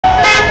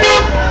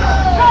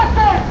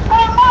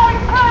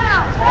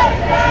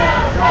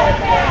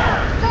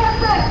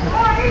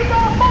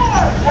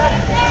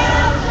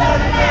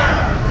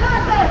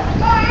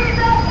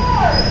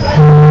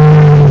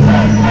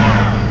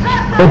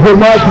If you're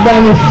marching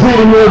down the street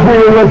and you agree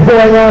with what's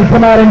going on,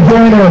 come out and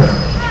join us.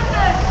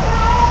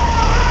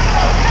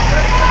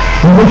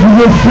 If this is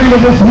your street,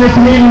 if this is your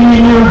community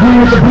and you agree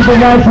with the people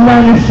marching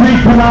down the street,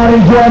 come out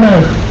and join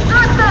us.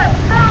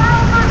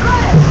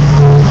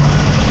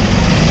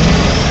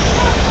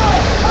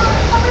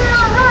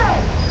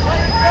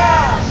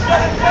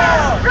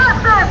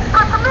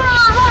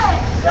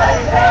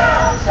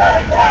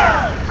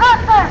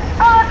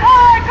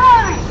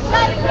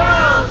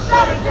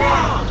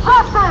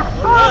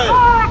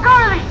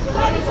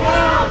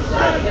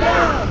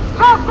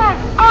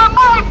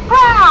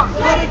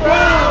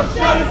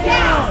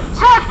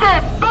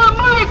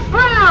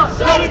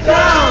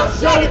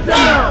 Shut it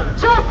down!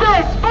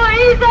 Justice for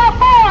Eza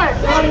Ford!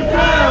 Shut it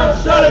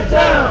down! Shut it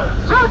down!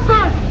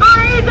 Justice for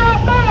Eza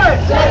Ford!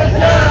 Shut it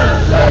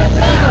down! Shut it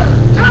down!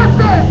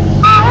 Justice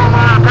for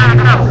Omar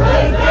Abrego!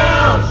 Shut it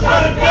down!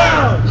 Shut it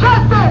down!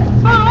 Justice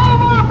for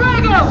Omar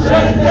Abrego!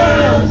 Shut it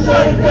down!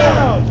 Shut it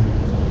down!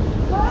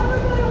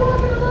 Everybody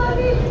walking along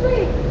these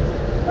streets!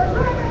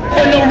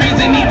 For no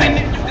reason, even if you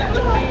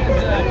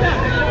got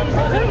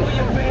your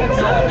hands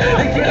up.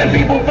 They're killing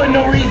people for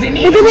no reason.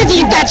 Even if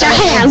you got your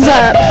hands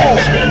up.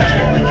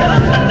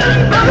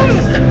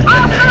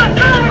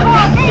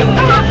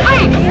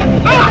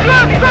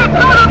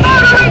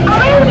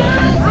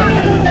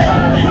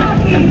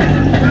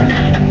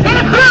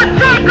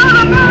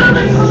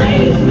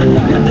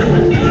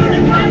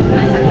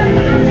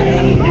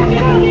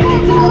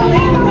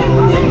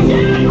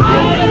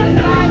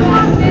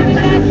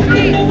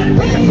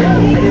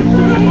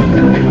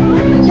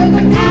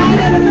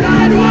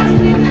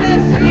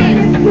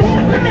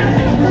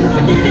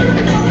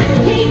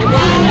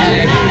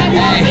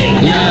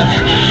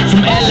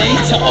 From LA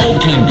to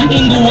Oakland,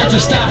 Inglewood to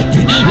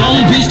Stockton,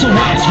 Long Beach to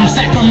Watts, from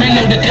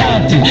Sacramento to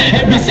Compton.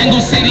 Every single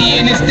city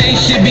in this state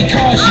should be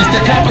cautious. The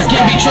coppers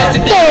can't be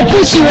trusted. They'll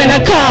put you in a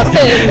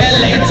coffin.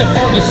 LA to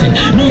Ferguson,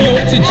 New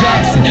York to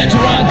Jackson,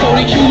 Toronto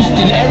to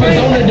Houston,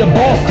 Arizona to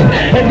Boston.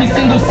 Every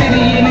single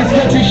city in this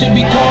country should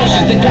be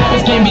cautious. The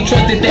coppers can't be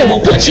trusted. They will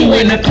put you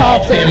in a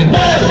coffin.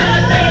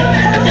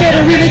 They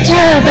don't really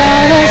care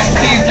about us.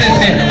 Please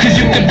listen, cause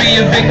you could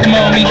be a victim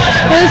of me.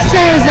 It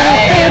says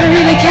that they don't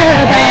really care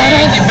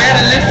about us. You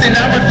better listen,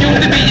 I refuse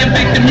to be a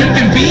victim. You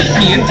can beat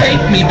me and take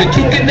me, but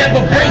you can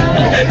never break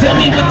me. Tell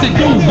me what to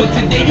do, but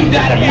today you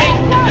gotta make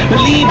me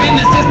believe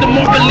in the system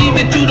or believe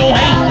that you don't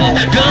hate me.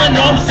 Gun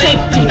arm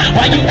safety,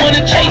 why you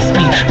wanna chase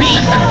me?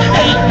 Beat me,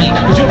 hate me,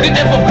 but you can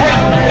never break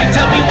me.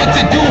 Tell me what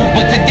to do,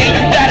 but today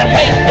you gotta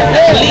make me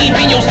believe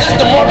in your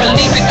system or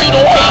believe that you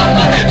don't hate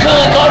me.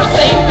 Gun arm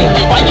safety,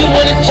 why you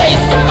wanna chase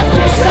me?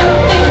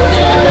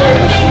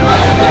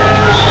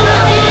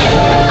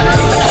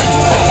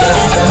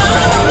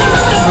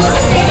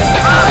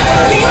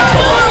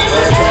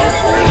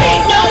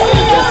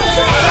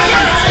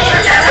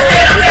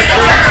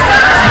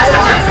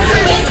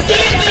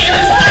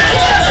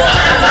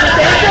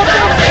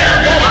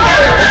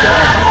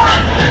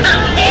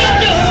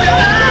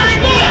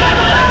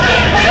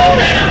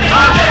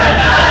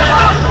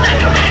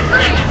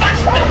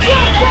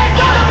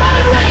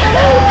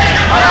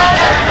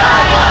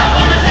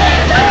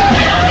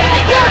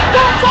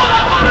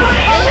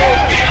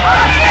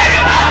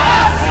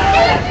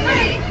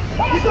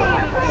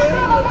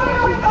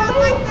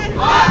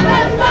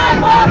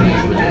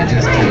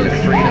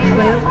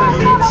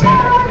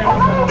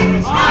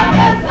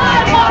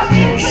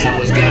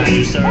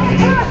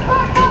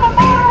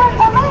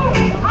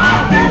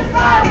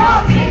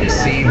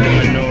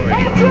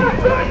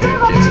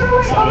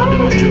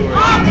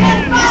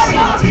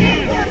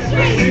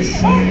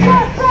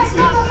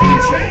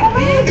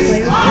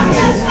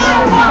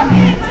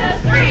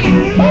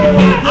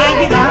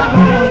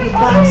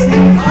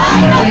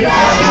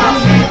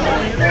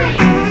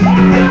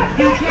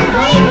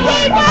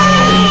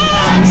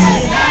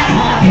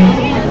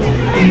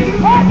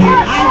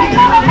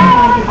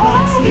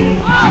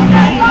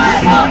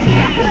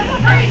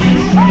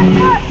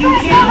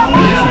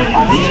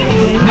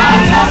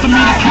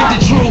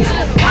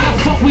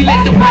 We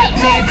let the white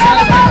man tell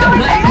us that the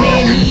black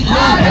man need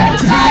love.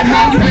 To be a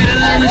man, you better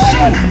learn to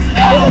shoot.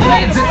 All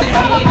hands at the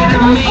head of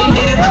the man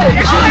that'll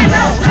touch you.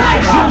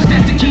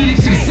 That's the key to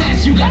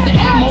success. You got the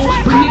ammo,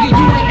 but nigga,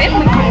 you ain't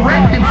ethnic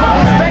correct. And for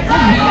respect, we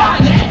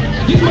beyond that.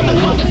 These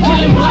motherfuckers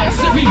killing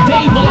blacks every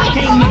day, but I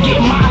came to get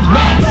mine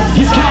back.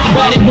 This kind of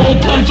bad, it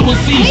won't come to a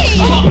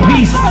cease. Fuck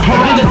peace. I'd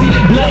rather see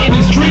the blood in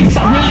the streets.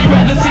 I'd really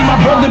rather see my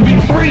brother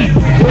be free.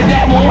 But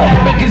that won't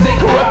happen cause they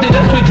corrupted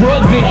us with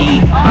drugs and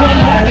eat. One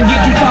more to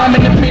get you time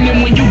and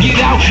opinion when you get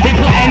out. They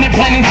plotting and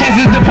planning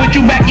chances to put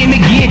you back in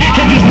again.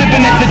 Keep you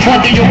slipping at the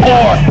trunk of your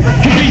car.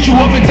 To beat you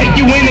up and take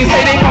you in and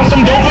say they found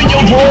some dope in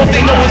your drawers.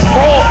 They know it's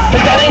fraud.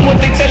 But that ain't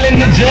what they telling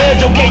the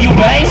judge. Okay, you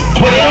bang,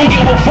 but they don't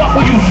give a fuck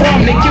where you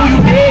from. They kill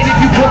you dead if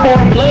you put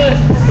on blood.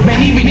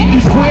 Man, even if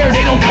you square,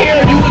 they don't care.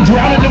 You would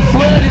drown in the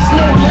flood. It's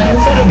no love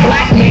for the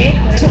black man.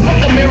 So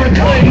fuck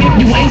America, and if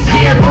you ain't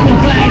scared, put the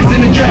flags in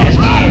the trash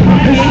can.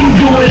 And then you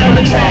do it on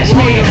the trash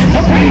man.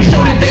 I'm pretty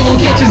sure that they won't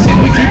catch us if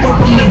we creep up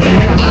from the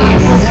back.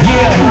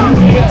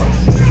 Yeah.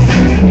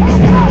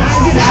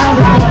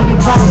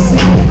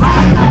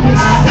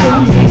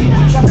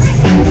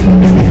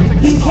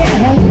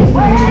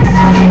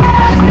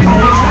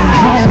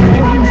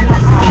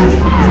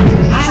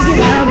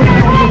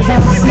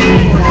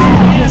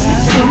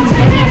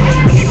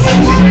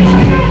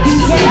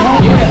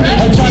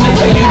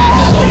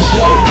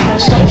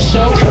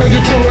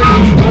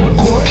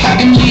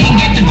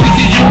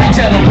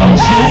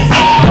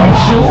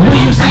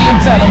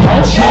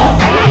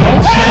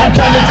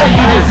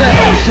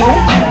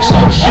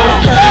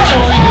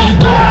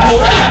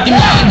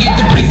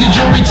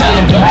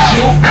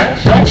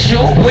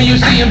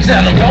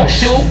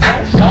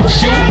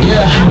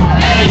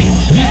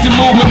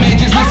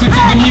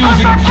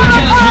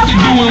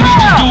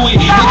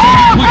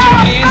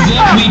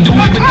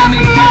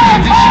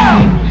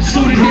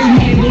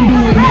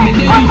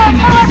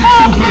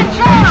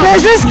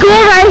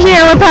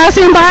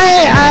 passing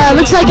by,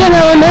 looks like an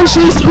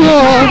elementary school.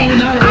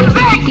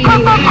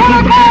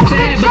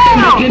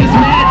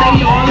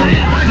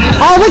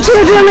 All the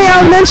kids in the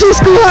elementary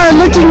school are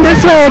looking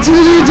this way. It's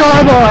really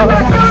adorable.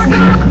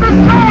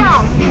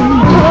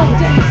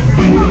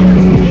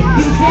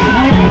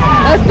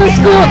 That's the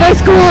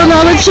school, and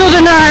all the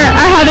children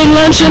are having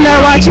lunch and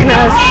they're watching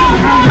us.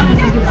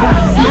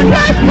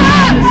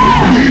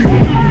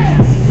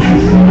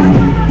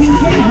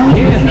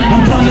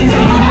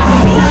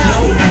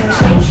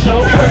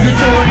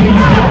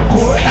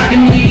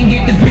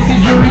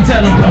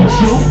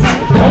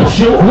 Don't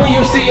shoot. When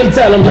you see him,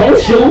 tell him don't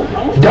shoot.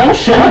 Don't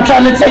shoot. I'm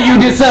trying to tell you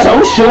this.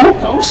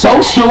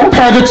 Social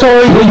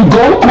purgatory. When you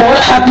go to court,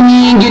 how can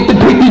you get the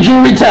pick the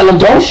jury? Tell him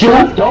don't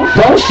shoot.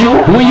 Don't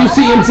shoot. When you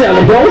see him, tell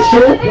him don't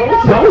shoot.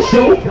 Don't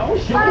shoot.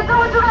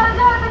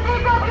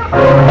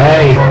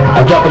 Hey,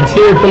 I drop a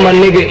tear for my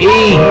nigga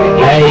E.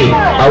 Hey,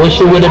 I wish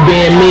it would have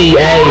been me.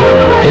 Hey,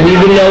 and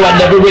even though I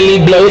never really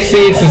blow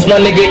six, it's my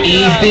nigga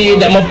E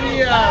did. I'm a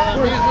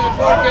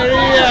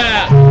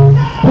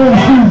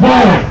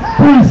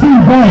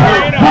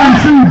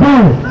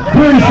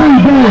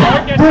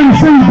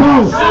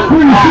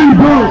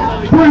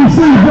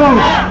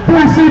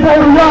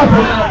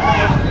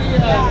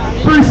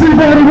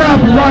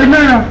right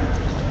now.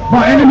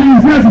 My enemy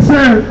is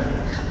necessary.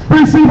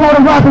 Free Sebo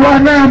the rapper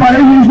right now. My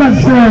enemy is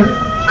necessary.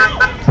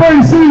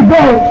 Free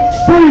Sebo.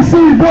 Free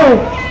Sebo.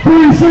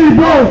 Free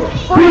Sebo.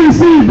 Free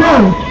Sebo.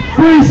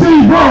 Free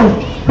Sebo.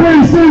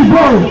 Free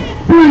Sebo.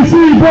 Free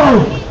Sebo.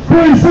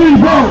 Free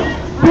Sebo.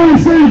 Free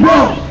Sebo.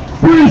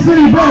 Free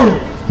Sebo.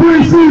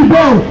 Free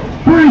Sebo.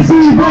 Free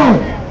Sebo.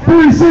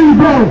 Free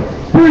Sebo.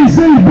 Free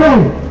Sebo.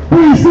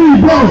 Free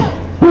Sebo.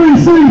 Free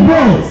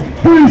Sebo.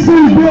 Free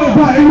Sebo.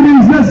 My enemy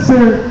is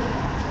necessary.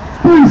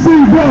 Free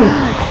Sebo.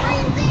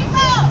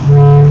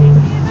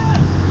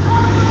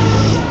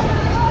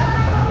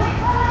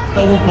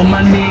 for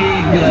my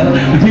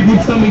nigga. People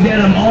tell me that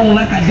I'm on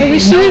like I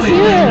didn't know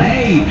it.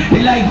 Hey,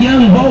 they like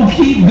young Bo,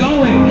 keep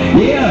going.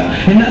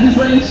 Yeah, and I just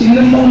relish in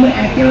the moment,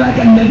 acting like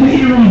I never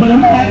hear them, but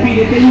I'm happy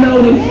that they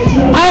know them.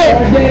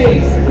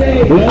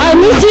 I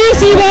miss you,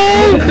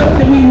 Sebo.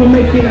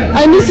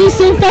 I miss you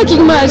so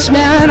fucking much,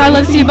 man. I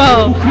love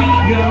Sebo.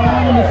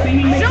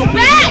 Shoot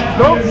back!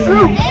 Don't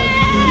shoot!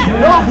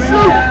 Don't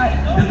shoot!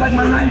 It's like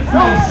my life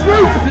Don't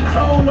shoot!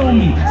 control on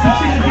me. Some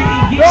shit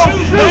didn't get Don't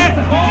shoot!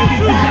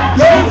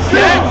 Don't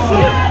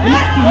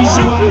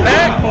shoot!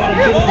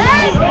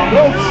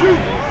 Don't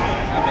shoot!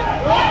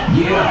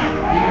 Yeah.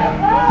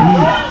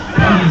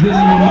 I'm just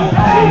dealing with my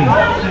pain.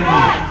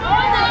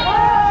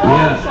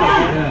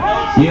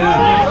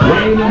 Yeah.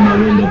 Rain on my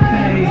window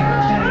pane.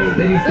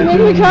 It made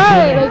me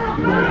cry. Like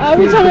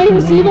every time I hear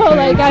Sebo,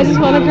 like I just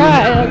want to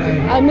cry. Like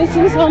I miss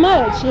him so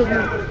much.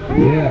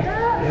 Yeah.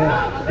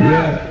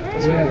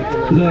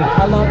 Look,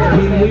 how long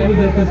have you been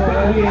with us?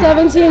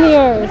 17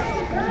 years.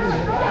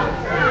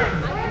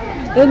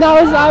 And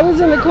I was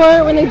in the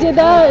court when they did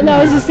that, and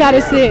that was the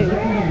saddest thing.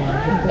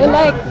 And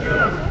like,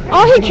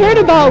 all he cared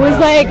about was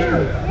like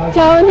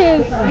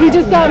he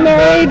just got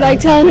married, like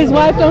telling his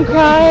wife don't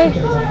cry,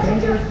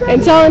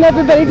 and telling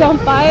everybody don't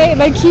fight.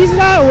 Like he's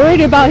not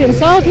worried about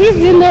himself, he's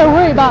in there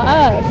worried about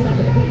us.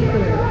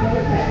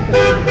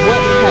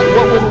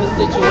 What was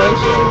the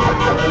situation?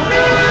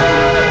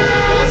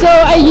 So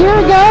a year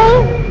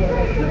ago,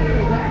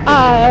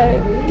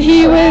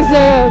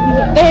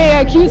 they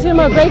accused him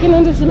of breaking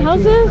into some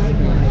houses,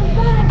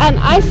 and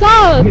I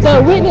saw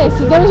the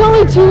witnesses. There was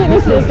only 2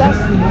 witnesses that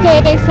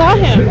say they saw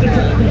him,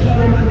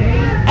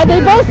 and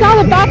they both saw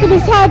the back of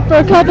his head for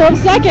a couple of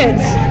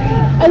seconds,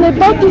 and they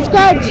both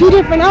described 2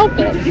 different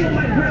outfits.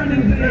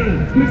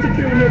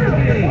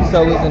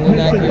 So was it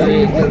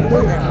inaccurate?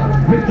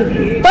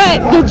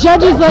 But the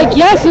judge is like,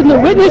 yes, and the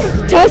witness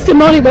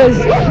testimony was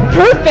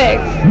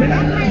perfect.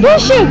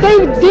 Bullshit,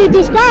 they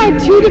described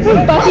 2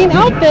 different fucking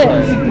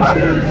outfits.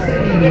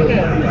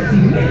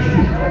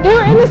 They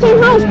were in the same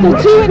house.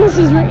 The 2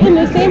 witnesses were in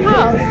the same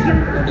house.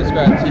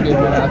 Described 2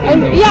 different outfits.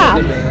 And, yeah.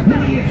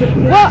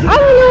 Well, I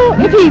don't know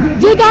if he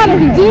did that or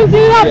he didn't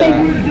do that, but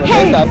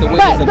hey,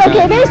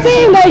 okay, they're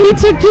saying that he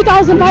took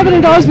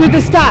 $2,500 worth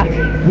of stuff.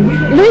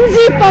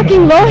 Lindsay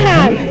fucking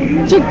Lohan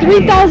took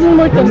 $3,000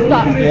 worth of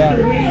stuff. Yeah.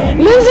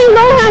 Lindsay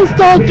Lohan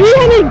stole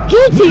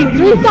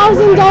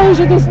 $3,000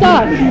 worth of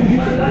stuff.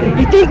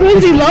 You think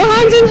Lindsay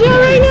Lohan's in jail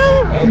right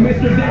now?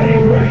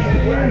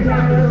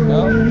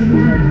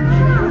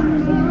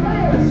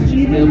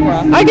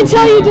 I can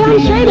tell you damn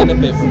straight,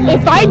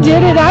 if I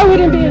did it, I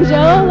wouldn't be in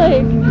jail.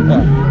 Like,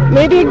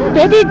 maybe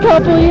a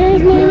couple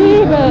years,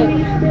 maybe, but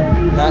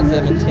Not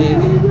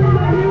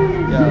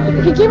 17.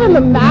 Yeah. he gave him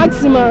the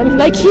maximum.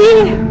 Like he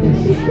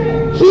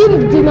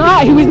did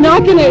not. He was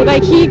not gonna.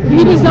 Like he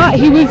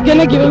was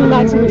gonna give him the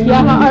maximum. He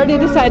had already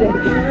decided.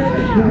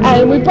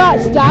 And we brought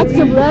stacks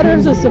of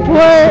letters of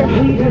support.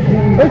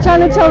 We're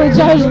trying to tell the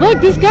judge, look,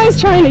 this guy's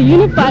trying to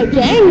unify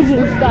gangs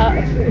and stuff.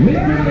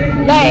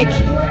 Like,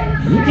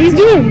 he's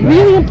doing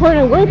really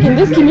important work in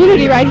this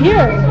community right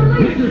here.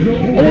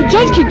 And the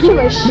judge could give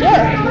a shit.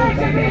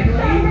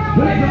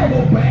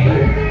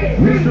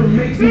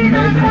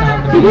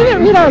 He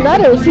didn't read our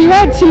letters. He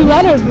read 2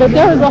 letters, but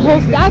there was a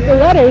whole stack of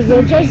letters.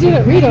 The judge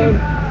didn't read them.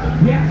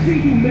 He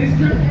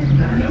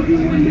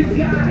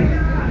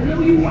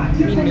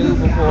knew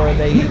before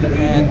they even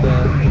had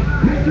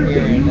the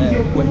hearing that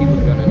what he was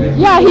gonna do.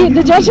 Yeah,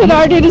 the judge had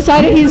already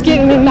decided he's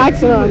getting the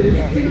maximum.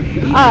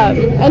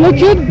 And it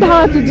could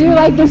have to do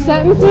like the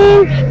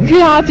sentencing,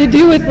 could have to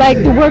do with like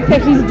the work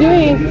that he's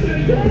doing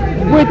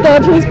with the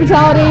police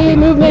brutality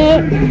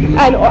movement,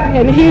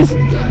 and he's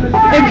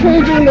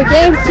encouraging the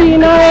gangs to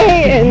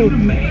unite and.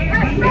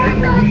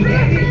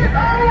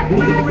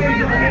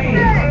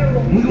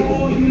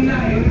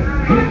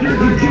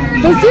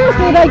 But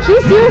seriously, like,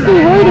 he's seriously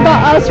worried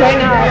about us right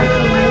now.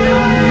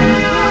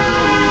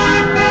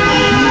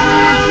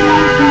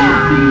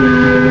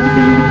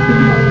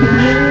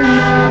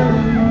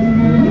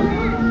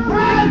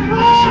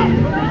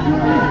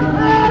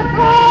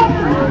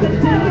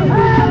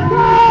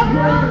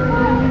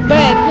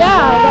 But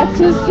yeah, that's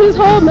his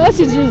whole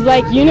message is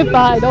like,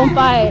 unify, don't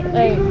fight.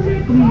 Like,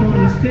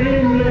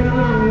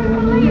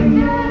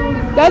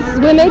 that's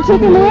when they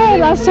took him away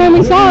last time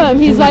we saw him.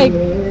 He's like,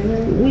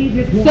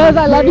 says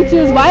I love you to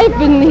his wife,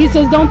 and he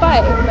says don't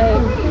fight.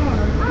 Like,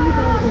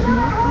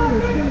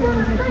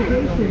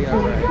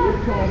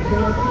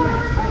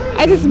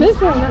 I just miss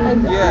him.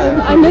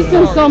 I miss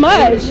him so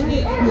much. He's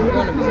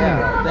gonna be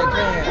out. That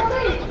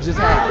can't just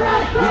happen.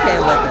 We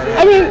can't let that happen.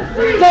 I mean,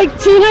 like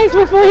 2 nights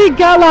before he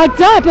got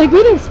locked up, like we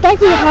didn't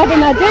expect it to happen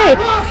that day.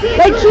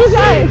 Like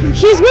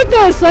he's with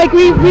us. Like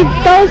we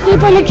fell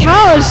asleep on the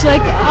couch,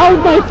 like all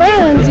of my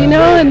friends, you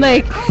know, and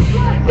like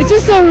it's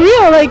just so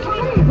real. Like,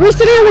 we're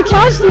sitting on the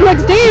couch the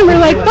next day and we're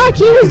like, fuck,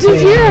 he was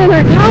just here on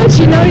our couch,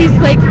 you know, he's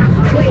like,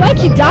 it's like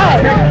he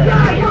died.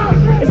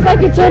 It's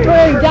like a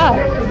temporary death.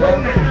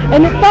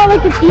 And it felt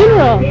like a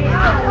funeral.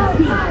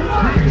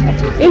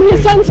 In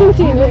his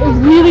sentencing, it was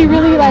really,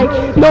 really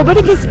like,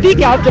 nobody could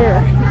speak out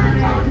there.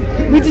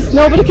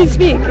 Nobody could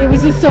speak. It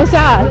was just so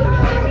sad.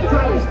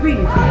 The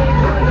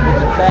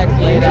facts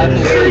laid out the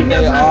way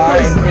they are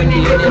and him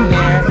being in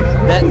there,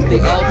 that's the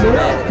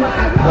ultimate.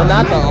 Well,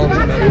 not the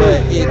ultimate,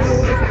 but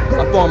it's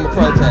a form of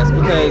protest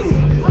because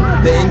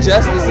the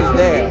injustice is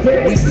there.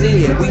 We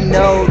see it. We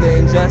know the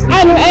injustice.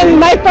 And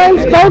my friend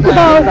spoke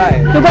about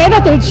the way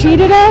that they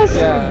treated us.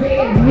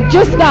 Yeah.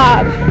 Just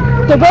that.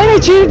 The way they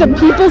treated the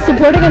people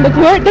supporting in the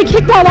court, they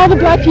kicked out all the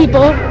black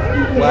people.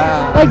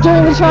 Wow. Like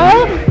during the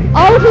trial,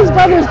 all of his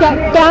brothers got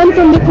banned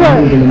from the court.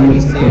 Are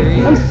you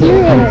serious? I'm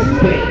serious.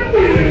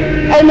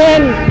 And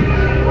then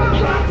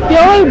the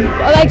only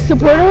like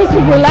supporters who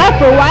were left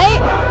were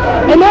white,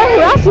 and they're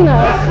harassing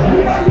us.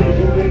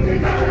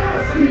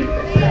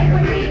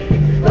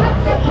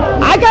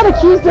 I got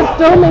accused of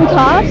filming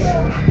cops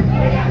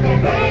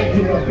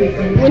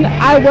when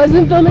I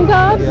wasn't filming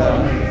cops.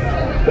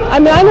 I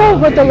mean, I know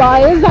what the law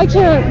is. I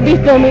can't be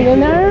filming in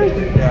there.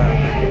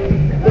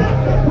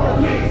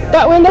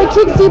 But when they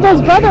kicked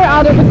Sibo's brother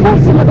out of the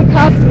court, some of the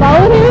cops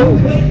followed him.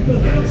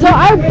 So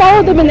I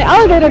followed them in the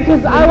elevator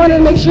because I wanted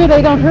to make sure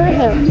they don't hurt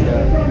him.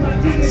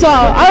 So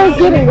I was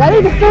getting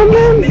ready to film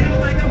them,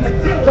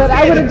 but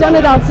I would have done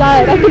it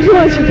outside. I think you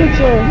want your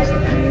picture.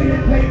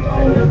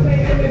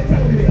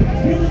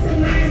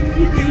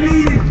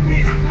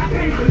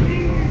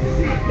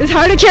 It's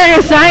hard to carry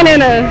a sign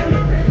and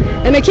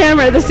a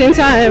camera at the same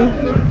time.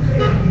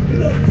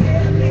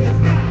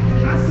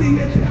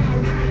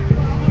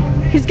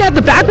 He's got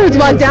the backwards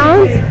walk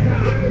down.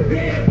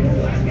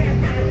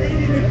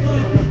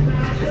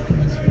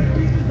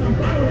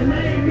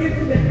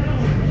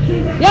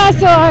 Yeah,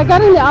 so I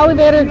got in the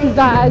elevator because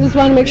I just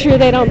want to make sure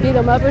they don't beat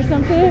him up or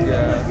something.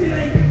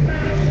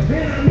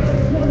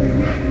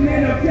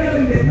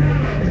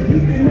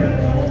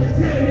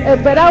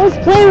 But I was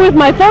playing with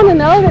my phone in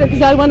the elevator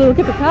because I wanted to look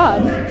at the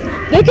cops.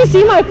 They could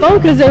see my phone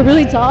because they're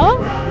really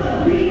tall.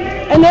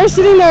 And they're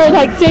sitting there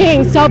like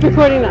saying, stop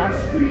recording us.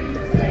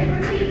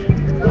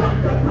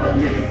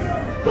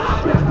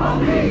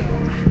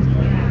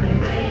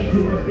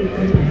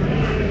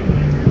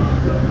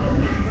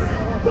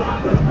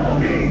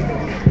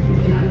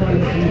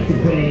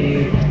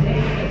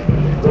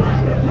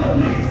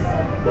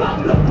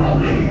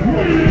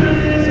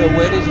 So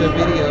where does your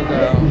video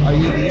go? Are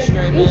you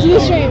Ustreaming? It's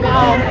Ustream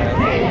now.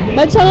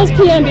 My channel's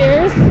PM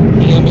Beers.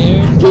 PM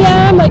Beers?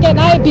 PM, like at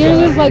night, beers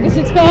is like a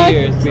 6-pack.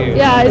 Beers.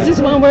 Yeah, it's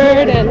just one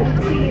word and...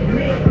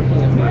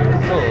 PM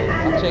Beers. Cool.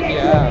 I'll check you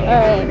out.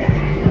 Alright.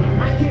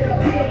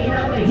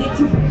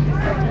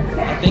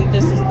 I think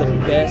this is the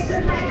best,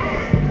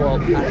 well,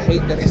 I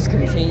hate that it's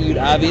continued,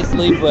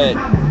 obviously, but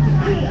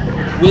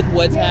with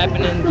what's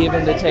happening,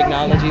 given the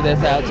technology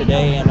that's out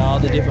today and all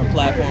the different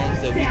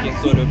platforms that we can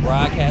sort of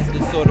broadcast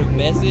this sort of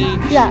message,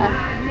 Yeah,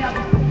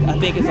 I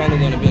think it's only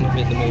going to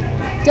benefit the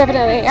movement.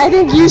 definitely. I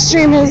think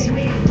Ustream is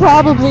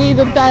probably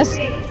the best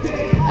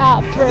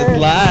app for... It's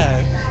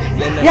live.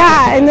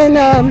 Yeah, and then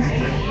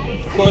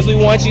of course, we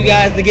want you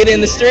guys to get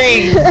in the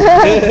streets.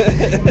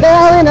 they're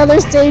all in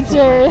other states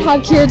or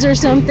have kids or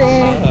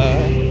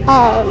something.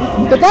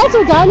 But that's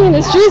what got me in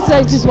the streets,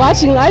 like just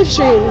watching live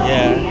streams.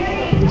 Yeah.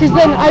 Because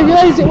then I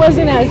realized it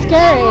wasn't as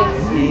scary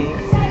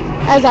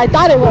as I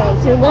thought it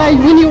was. And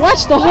when you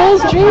watch the whole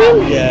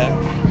stream, Yeah.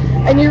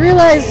 and you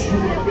realize,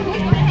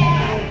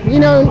 you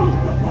know,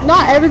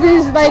 not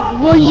everybody's like,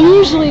 well,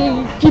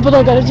 usually people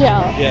don't go to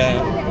jail.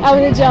 Yeah. I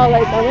went to jail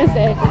like on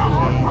Wednesday,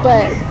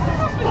 but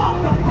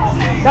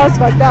that was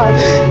fucked up.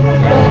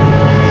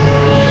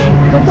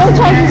 But those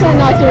charges are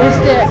not gonna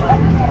stick.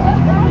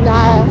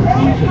 Nah.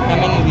 How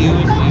many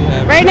views do you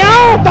have? Right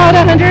now, about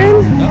 100.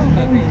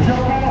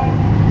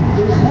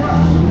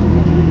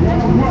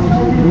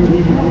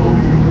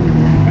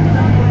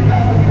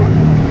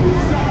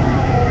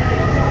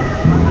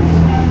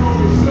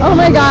 Oh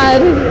my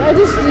god,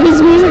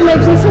 his music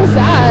makes me so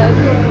sad.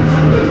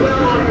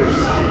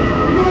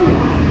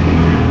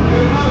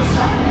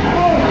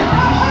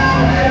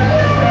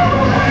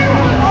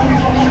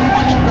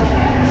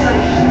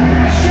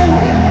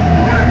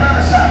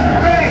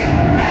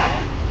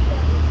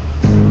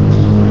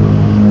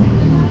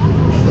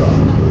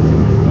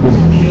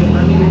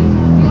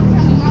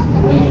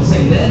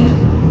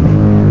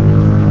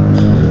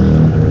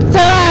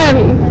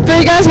 For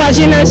you guys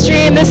watching the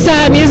stream, this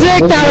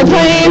music that we're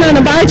playing on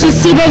the march is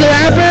Sibo the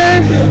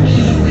Rapper.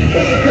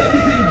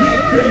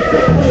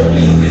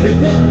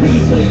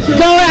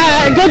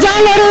 Go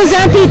download his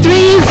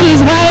MP3s.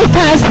 His wife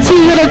has 2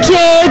 little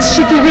kids.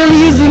 She could really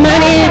use the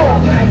money.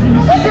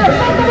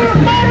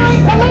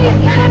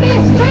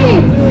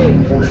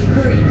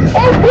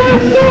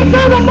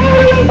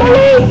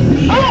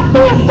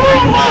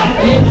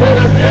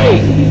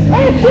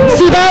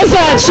 Sibo's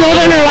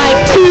children are like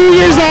 2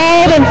 years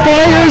old and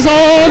 4 years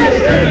old.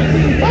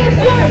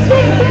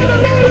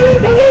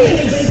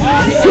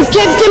 His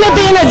kid's gonna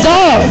be an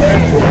adult.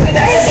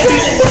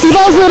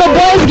 Sibo's little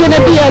boy's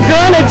gonna be a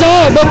grown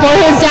adult before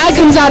his dad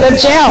comes out of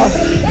jail.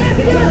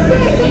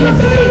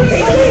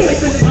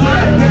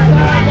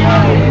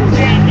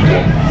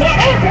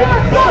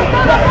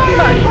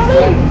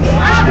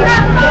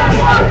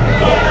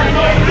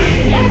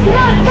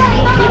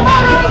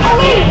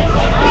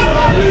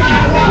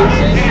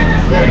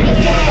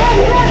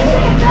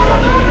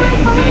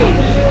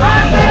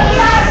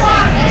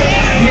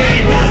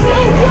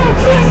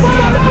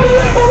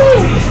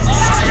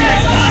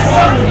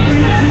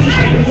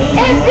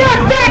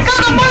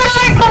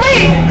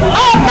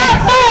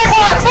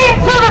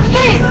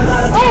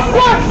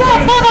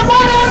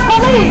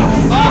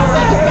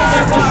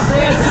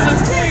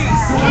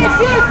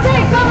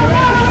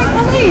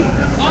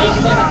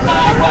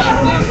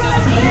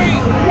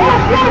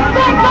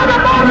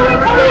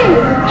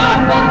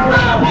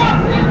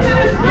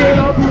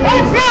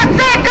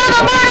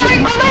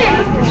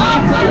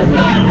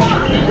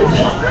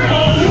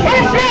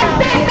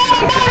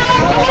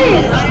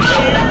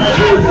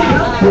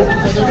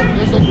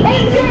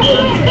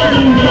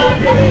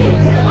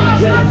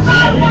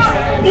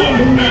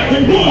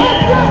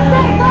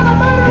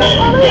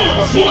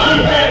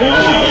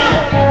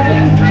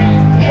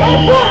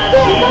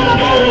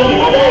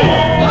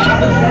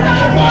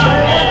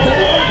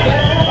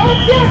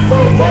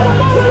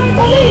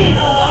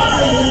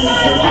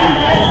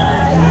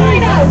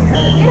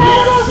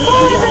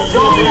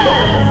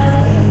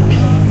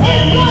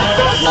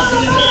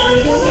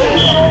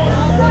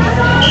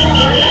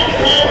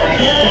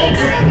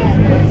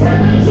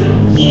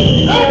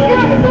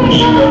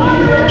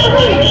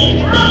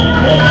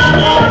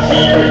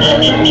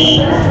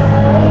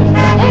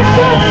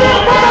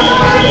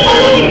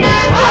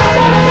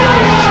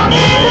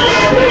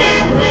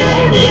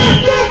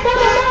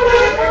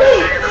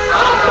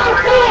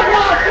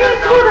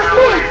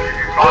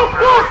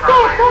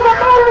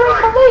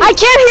 I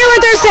can't hear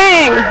what they're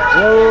saying.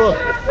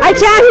 I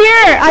can't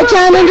hear. I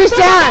can't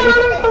understand.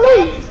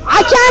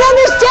 I can't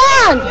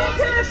understand.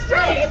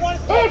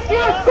 If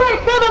you're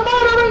sick of the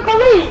motoring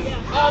police,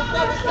 off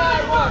the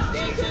sidewalk,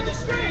 into the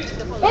street.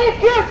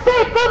 If you're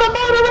sick of the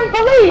motoring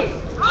police,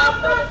 off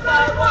the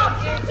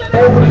sidewalk, into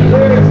the street. If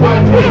you're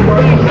sick of the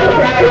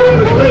motoring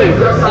police,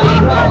 off the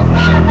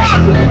sidewalk.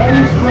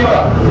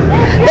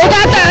 They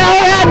got the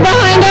LRAD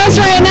behind us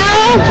right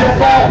now.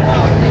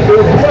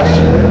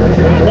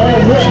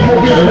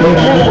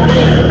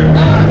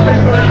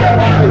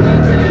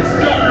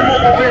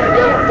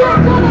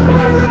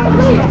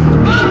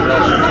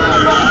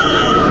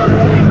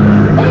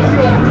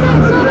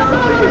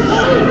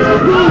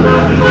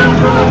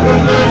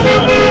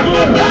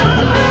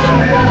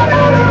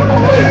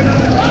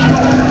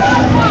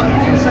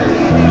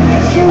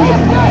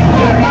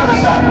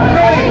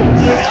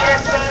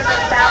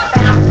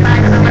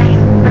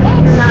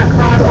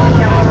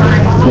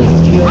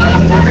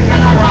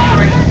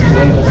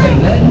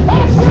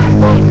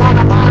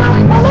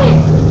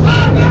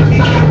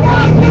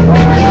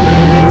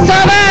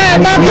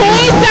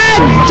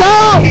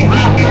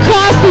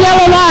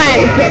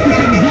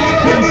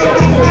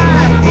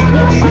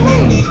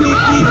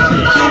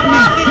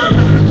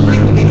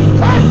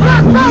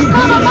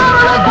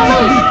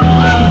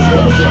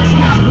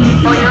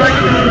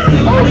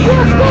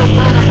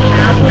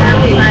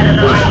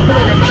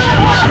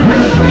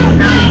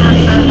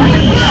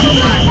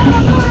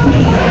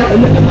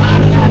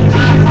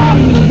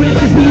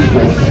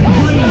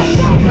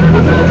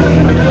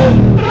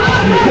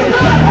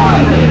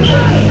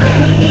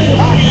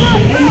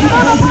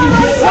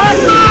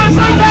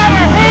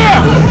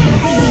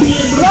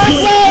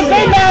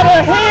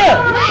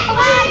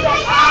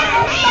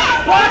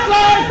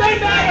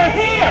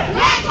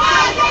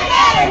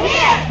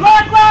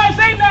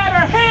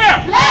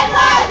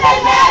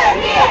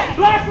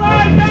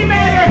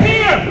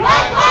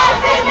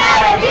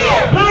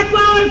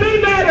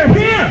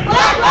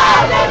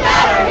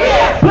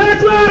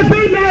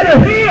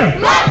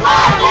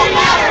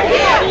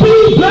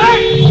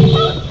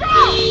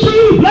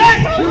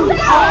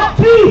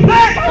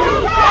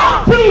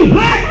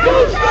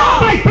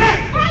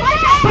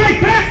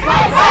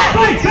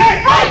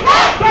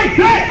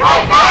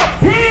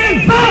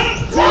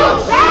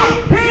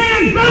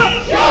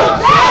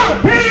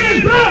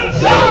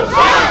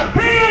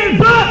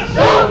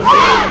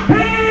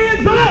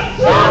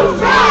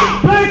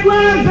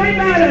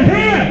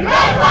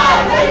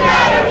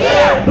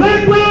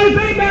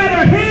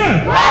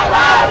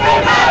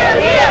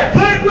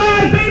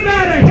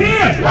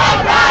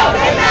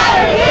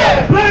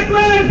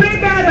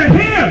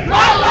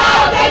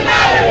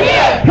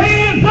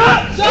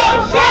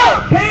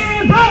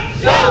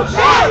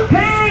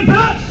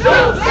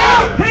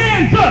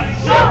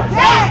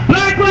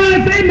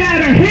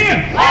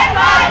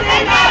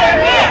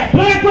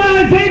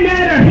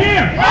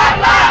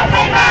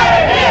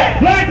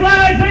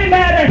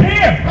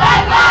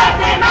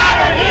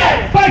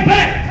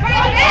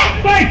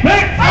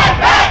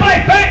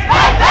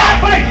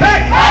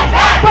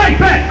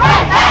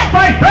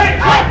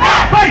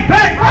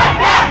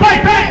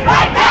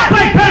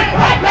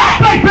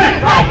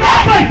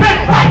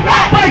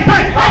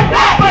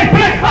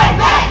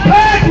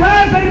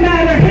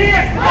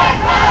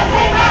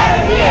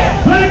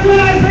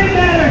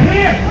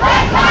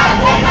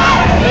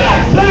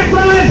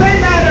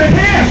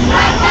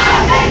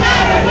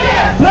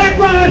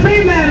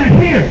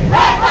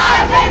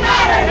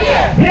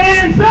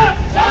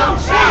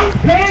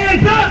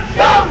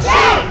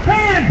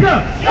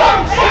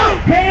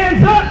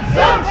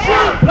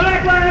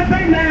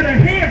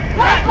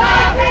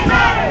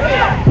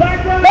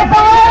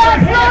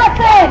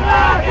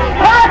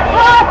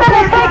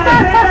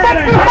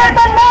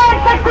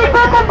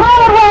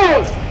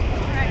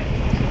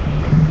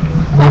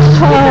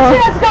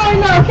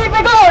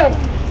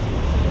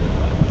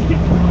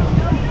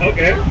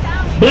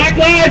 Black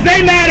lives,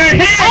 they matter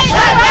here.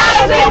 Black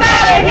lives, they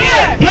matter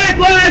here. Black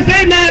lives,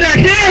 they matter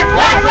here.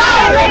 Black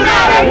lives, they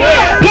matter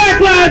here. Black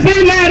lives,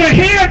 they matter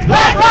here.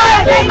 Black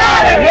lives, they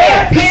matter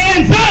here.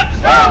 Hands up.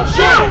 Don't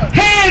shoot.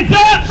 Hands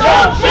up.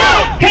 Don't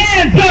shoot.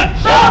 Hands up.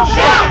 Don't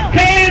shoot.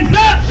 Hands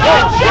up.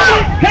 Don't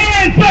shoot.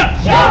 Hands up.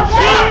 Don't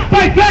shoot.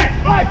 Fight back.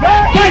 Fight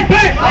back. Fight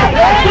back.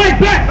 Fight back. Fight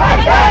back.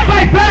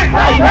 Fight back. Fight back.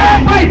 Fight back.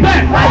 Fight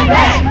back. Fight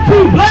back.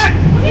 Too black.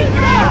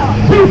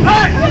 Too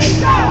black.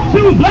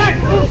 Too black.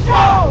 Too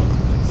strong.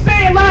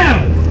 Say it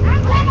loud.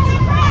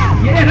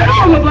 Yeah, they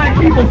all look like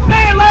people.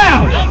 Say it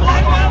loud.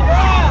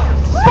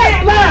 Say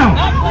it loud.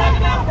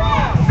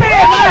 Say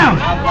it loud.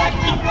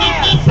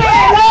 Say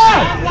it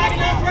loud.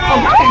 Oh,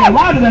 I think it's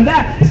louder than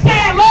that. Say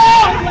it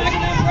loud.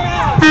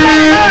 Say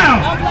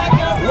it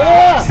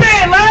loud. Say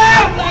it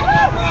loud.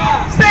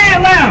 Say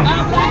it loud.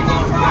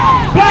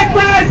 Black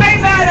lives, they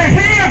matter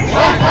here.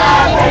 Black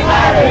lives, they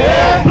matter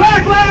here.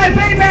 Black lives,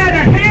 they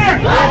matter here.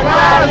 Black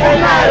lives, they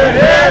matter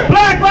here.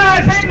 Black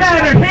lives, they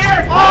matter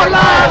here. All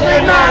lives,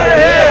 they matter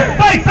here.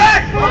 Fight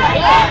back.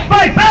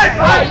 Fight back.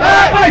 Fight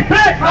back. Fight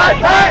back. Fight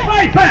back.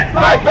 Fight back.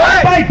 Fight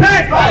back. Fight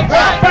back. Fight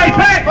back. Fight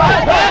back.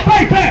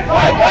 Fight back. Fight back.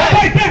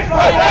 Fight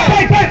back.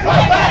 Fight back. Fight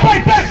back.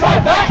 Fight back.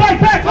 Fight back. Fight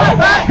back. Fight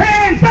back.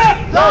 Hands up.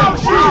 Don't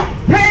shoot.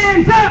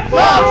 Hands up.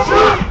 Don't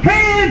shoot.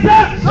 Hands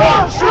up.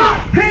 Don't shoot.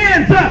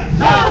 Hands up.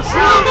 Don't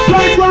shoot.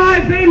 Black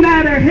lives, they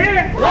matter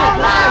here. Black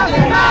lives,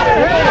 they matter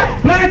here.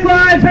 Black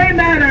lives, they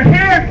matter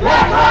here.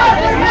 Black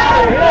lives, they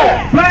matter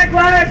here. Black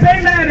lives,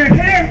 they matter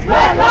here.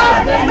 Black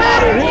lives, they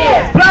matter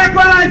here. Black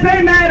lives,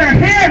 they matter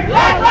here.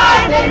 Black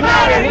lives, they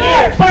matter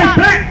here. Fight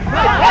back.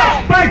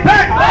 Fight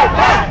back.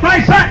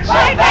 Fight back.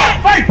 Fight back.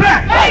 Fight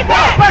back. Fight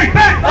back. Fight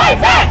back.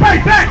 Fight back. Fight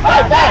back. Fight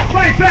back.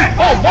 Fight back.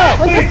 Fight back.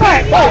 What's the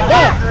fight? Fight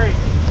back.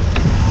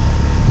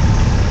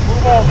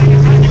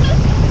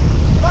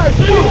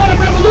 Do you want a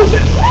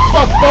revolution?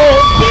 Fuck boy.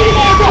 Do you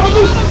want a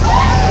revolution?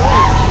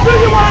 Do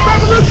you want a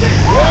revolution?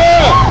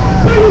 Yeah.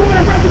 Do you want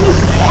a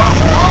revolution?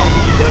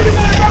 Do you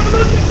want a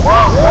revolution?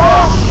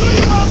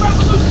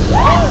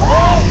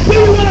 Do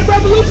you want a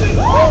revolution?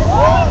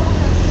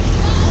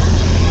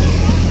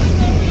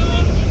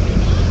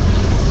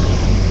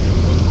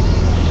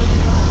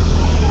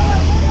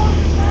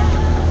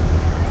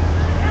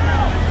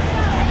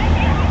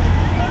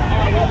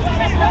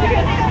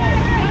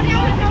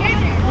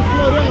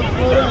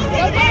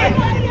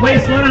 Wait,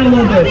 slow down a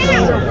little bit.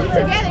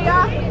 Together,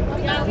 y'all.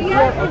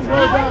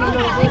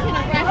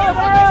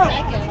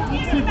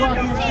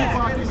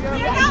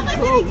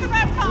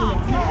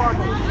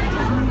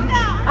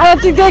 I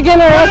don't think they're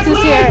gonna arrest us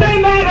here.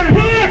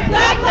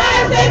 Black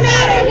lives, they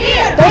matter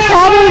here. They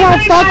probably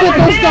won't fuck with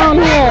us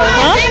down here,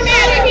 huh? They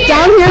matter here.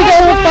 Down here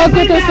they won't fuck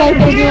with us like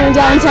they do in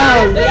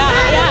downtown.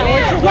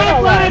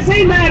 Black lives,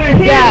 they matter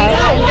here. Yeah.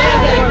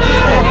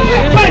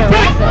 Fight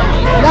back.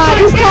 Nah,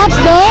 these cops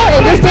know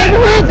in this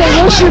neighborhood they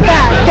will shoot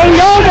back. They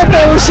know that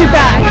they will shoot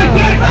back. I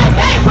mean,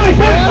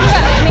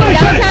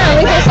 downtown, at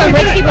least there's some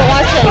rich people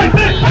watching.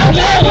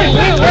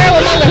 We're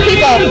among the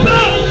people.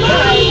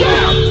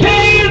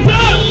 Hands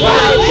up!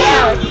 Hands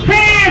up!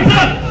 Hands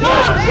up!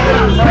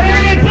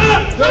 Hands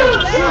up!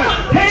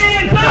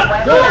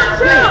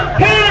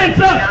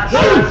 Hands up!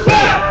 Shoot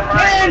back!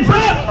 Hands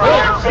up!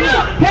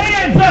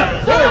 Hands up!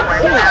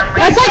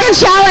 That's like a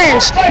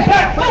challenge. Fight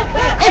back!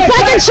 It's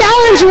like a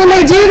challenge when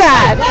they do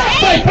that.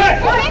 Fight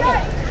back!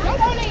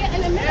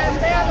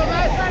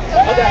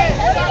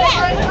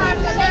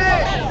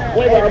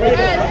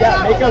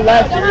 Yeah, make a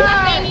left,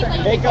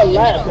 dude. Make a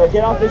left or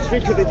get off the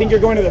street because they think you're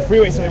going to the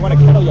freeway, so they want to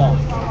kill y'all.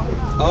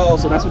 Oh,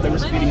 so that's what they were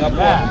speeding up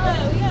Yeah.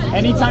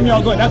 Anytime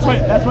y'all go, that's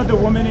what the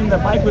woman in the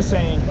bike was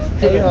saying.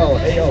 Ayo,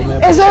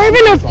 man. Is there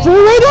even a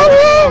freeway down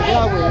here?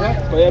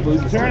 Play that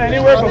bluesy Turn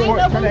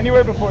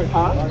anywhere before.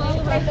 Huh?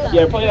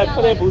 Yeah, play that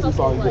bluesy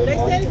song. Good,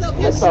 man.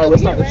 Let's start the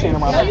chain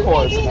around that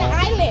chorus, man.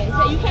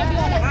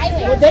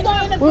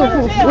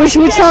 Which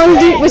song?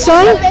 Which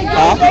song?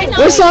 Huh?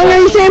 Which song are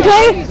you saying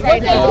play?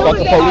 Fuck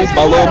the police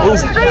by Lil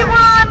Boosie.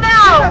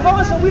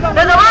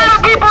 There's a lot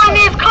of people in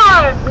these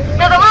cars.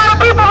 There's a lot of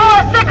people who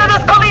are sick of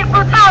this police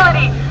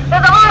brutality.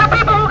 There's a lot of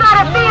people who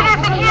gotta see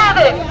this and hear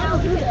this.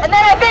 And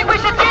then I think we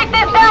should take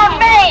this down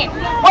Main,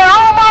 where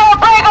Omar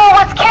Abrego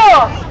was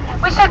killed.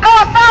 We should go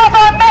south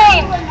on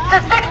Main to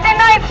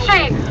 69th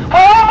Street,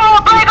 where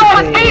Omar Abrego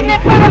was beaten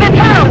in front of his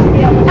house.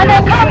 And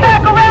then come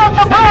back around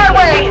to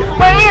Broadway,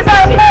 where he's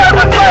our third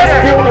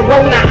reporter. On the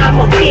road, now I'm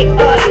a big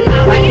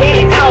my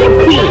head out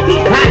of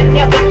feet. I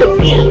never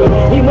compete.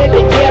 He went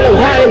to jail and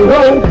Ryan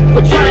Road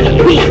for trying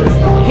to beat.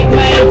 Kick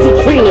my ass to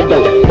Trina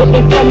though,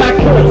 looking for my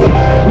cousin.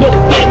 Look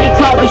at me,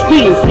 call the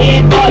streets,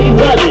 said, oh, you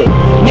ugly.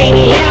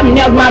 Maybe I'm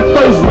never my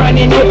first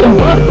running with the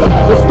buster.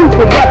 The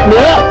stupid roughed me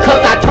up,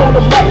 cause I told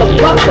him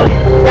motherfucker.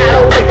 Got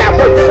over, got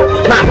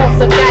worse, my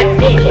hustle got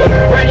dead.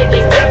 Running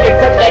this dirty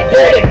from that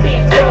dirty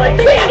bitch.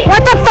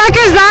 What the fuck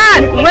is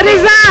that? What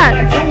is that?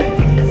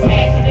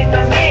 Smashing in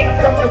my leg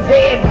from the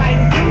red, white,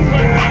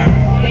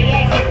 they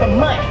asking for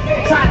money,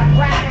 trying to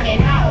ride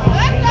it out.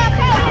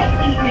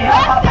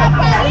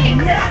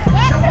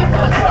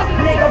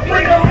 Nigga,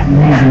 freedom.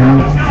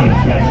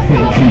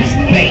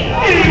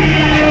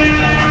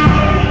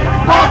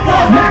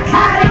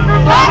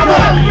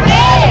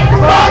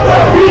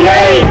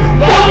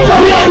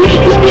 We don't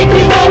need to get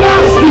this on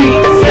our street.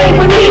 Stay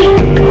with me.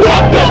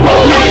 Fuck the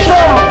police.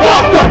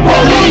 Fuck the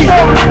police.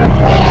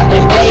 I've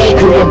been made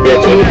to a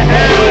bitch in the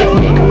head.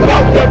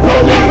 Fuck the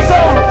police.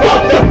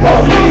 Fuck the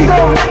police.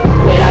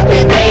 I've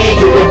been made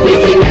to a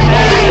bitch in the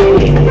head.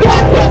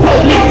 Fuck the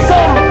police.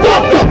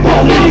 Fuck the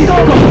police.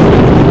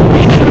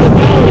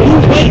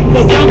 Wait,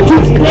 cause I'm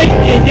too straight,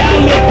 and y'all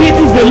little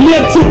bitches a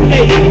little too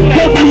late.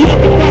 Pick me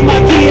up in front of my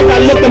kids, I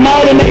look them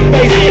all in their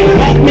face.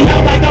 Walk me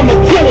out like I'm a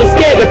killer,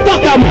 scared the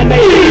fuck out my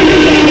name.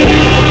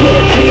 Put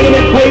a pen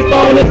and paper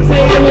on the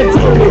table and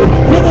told me,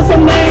 look at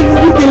some names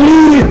and you can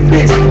leave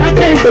this bitch. I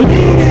can't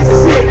believe this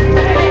shit.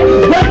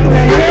 What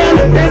the hell?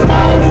 That's my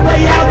only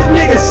way out. This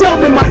nigga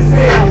shoving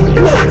myself.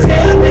 Look,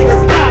 tell a nigga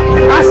stop.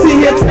 I see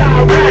him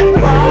start rap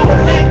for all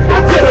that. I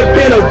could've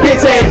been a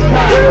bitch ass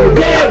cop.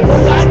 Yeah, boo,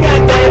 I got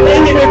that. They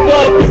hit me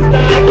for a bitch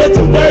style. But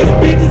you dirty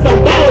bitches, I'm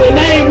ballin'.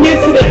 I ain't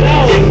missing it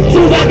all.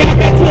 Soon as I got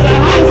back to the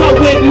house, I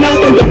went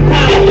nothing but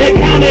pound. They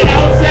counted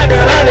out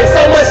 700.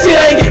 So much shit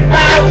ain't get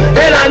found.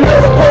 And I know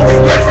the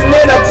police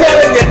listening. I'm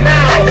telling you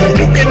now.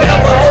 You can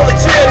never hold a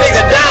chill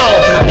nigga down.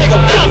 Nigga,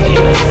 fuck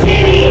you.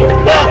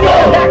 Fuck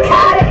em.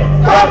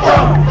 Fuck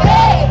em.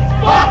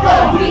 Fuck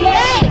em.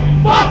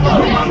 Fuck em. Fuck the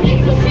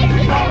police.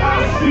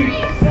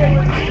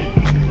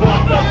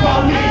 Fuck the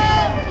police.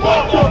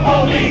 Fuck the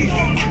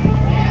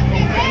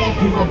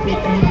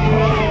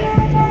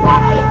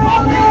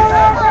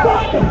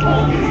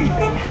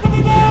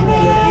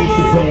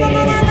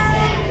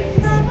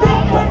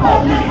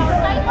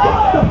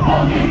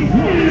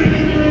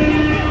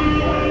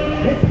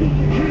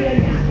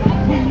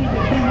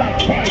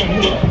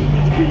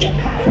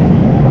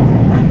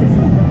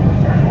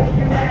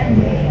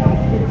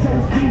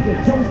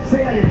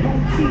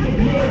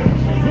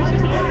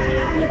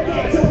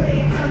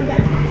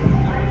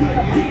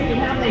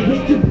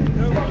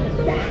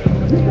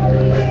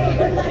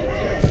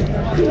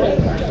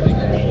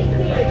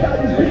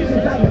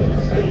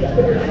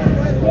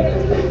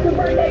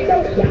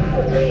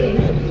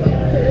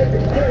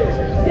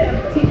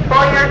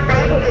For your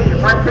safety,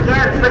 once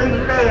again, please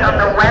stay on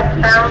the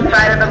westbound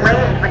side of the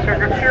lane, which is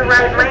a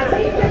 2-right lane.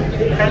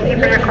 Thank you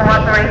for your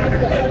cooperation.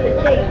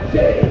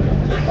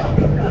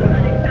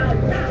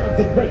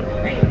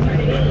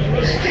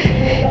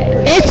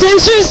 It's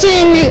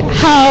interesting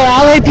how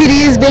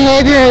LAPD's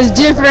behavior is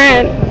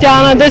different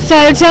down on this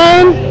side of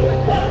town.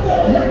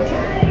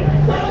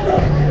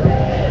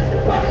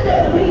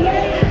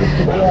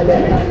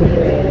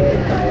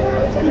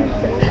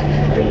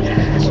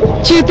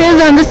 Truth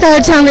is, on this side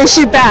of town they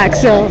shoot back,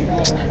 so.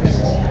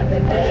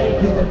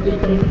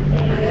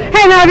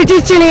 Hey, now we're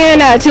just tuning in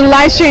to the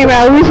live stream.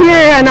 We're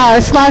here in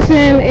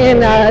Slauson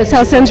in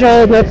South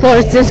Central, in the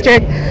Flores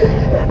District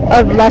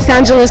of Los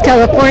Angeles,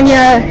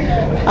 California.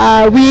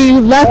 We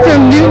left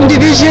from Newton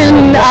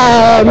Division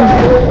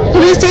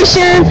Police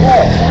Station.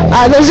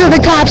 Those are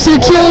the cops who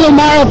killed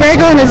Omar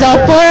Albergo and Azal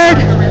Ford.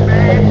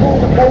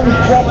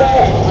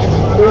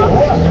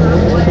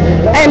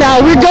 And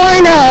we're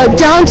going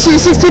down to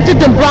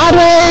 65th and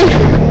Broadway,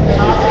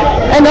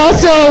 and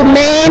also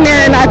Main,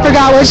 and I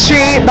forgot what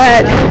street,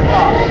 but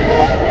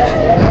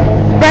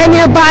right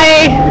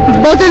nearby.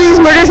 Both of these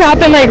murders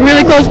happened like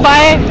really close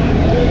by.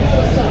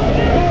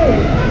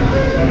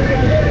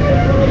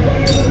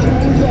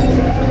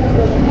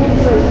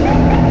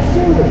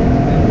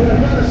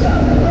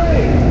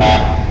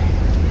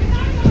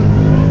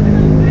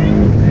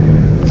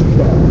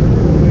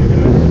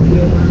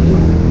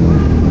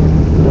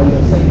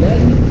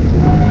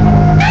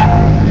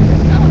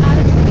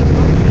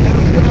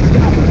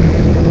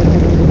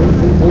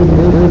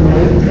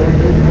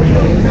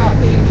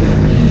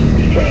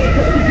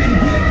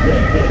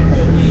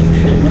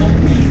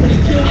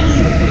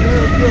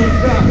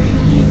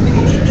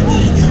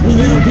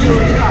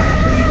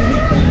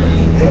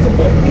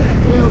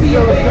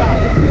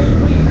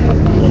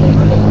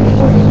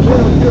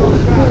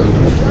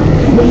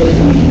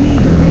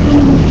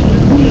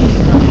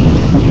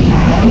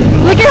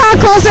 Look at how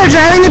close they're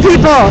driving the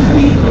people.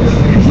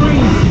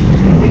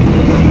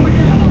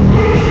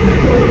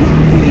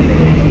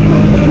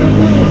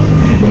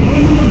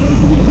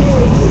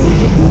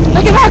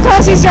 Look at how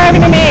close he's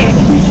driving to me.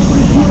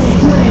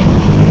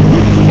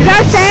 Is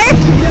that safe?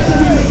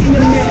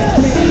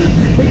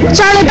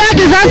 Charlie Beck,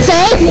 is that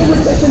safe?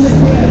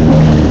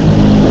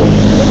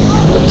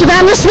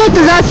 Javanda Smith,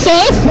 is that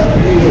safe?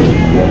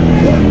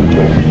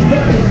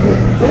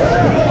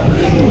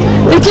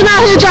 They came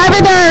out here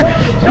driving their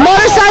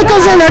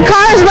motorcycles and their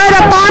cars right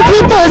up on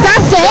people. Is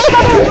that safe?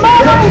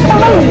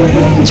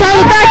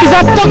 Charlie Beck, is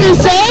that fucking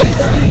safe?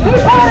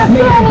 He's trying to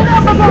stand it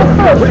up against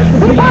us.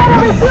 He's trying to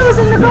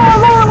refusing to go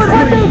along with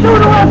what they do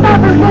to us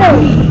every day.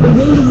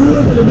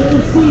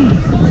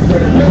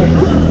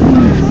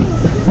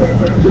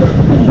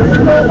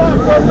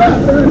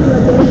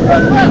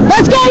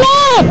 Let's go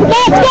left!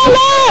 Let's go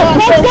left!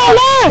 Let's go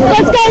left!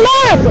 Let's go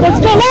left! Let's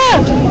go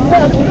left!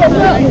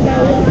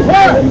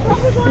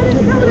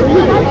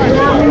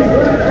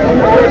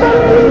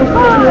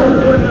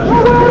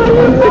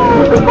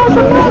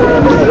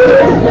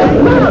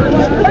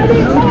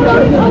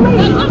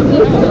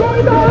 Everybody So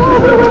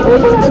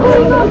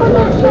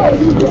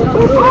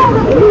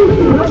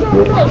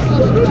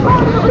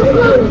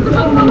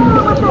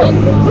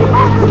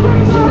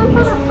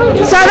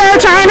they're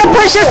trying to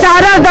push us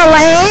out of the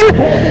lane.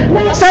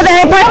 So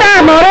they put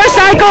their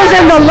motorcycles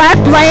in the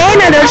left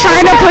lane and they're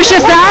trying to push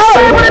us out.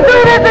 We want to do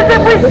this as if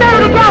we stay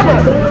together.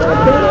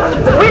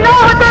 We know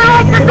what they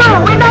like to do.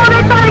 We know they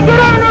try to get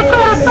in, they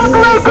try to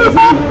separate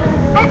people.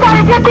 They try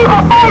to get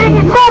people fighting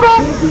each other.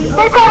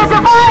 They try to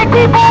divide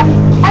people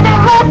and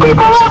then let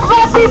people up,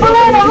 let people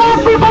in, and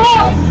let people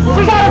out.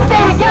 We gotta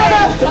stay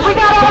together. We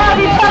gotta have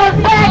each other's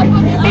back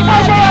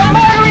because they are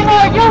murdering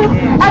our youth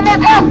and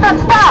this has to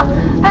stop.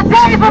 The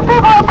days when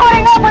people are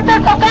putting up with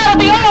this have gotta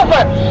be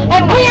over.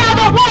 And we have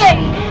a right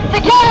to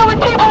gather with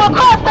people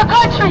across the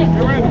country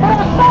that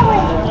are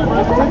showing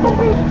that this can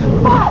be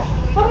stopped.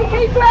 So we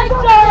keep right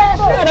there.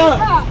 Shut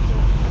up.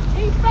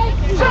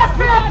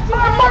 Justice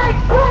for Mike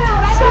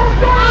Brown. Shut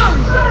down.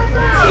 Shut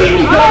down.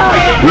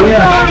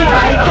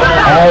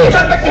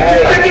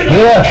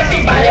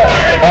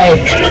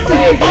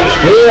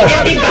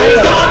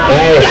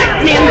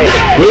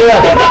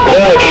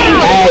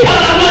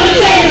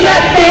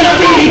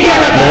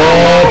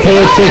 Pay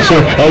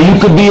attention, or you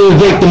could be a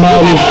victim,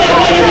 homie.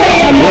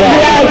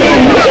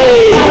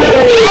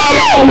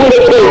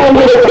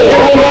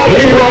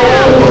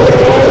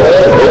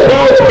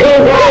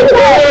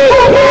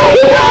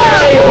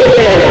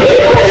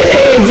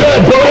 Hands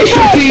up, bro, they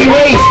shoot to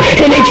erase,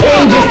 and they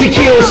train just to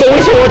kill, so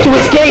it's hard to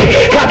escape.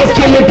 Coppers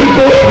killing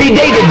people every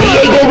day, the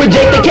DA gon'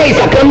 reject the case.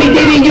 How come he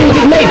didn't use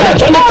his mace? Not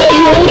trying to tell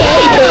you who the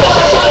hater.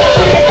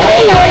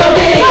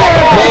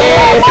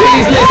 Man,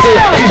 please listen,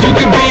 cause you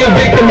could be a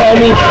victim,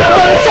 homie.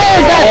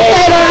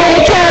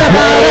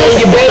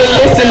 You better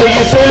listen or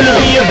you're soon to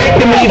be a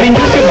victim. Even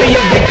you could be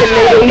a victim.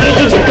 They don't need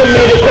you to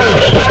commit a crime.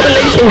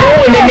 Population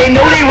growing and they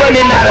know they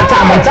running out of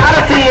time. I'm tired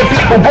of seeing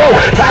people go,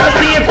 tired of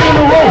seeing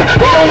people roll.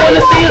 They don't want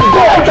to see us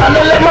go. I'm trying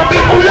to let my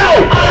people know.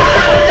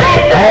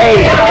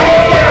 Hey,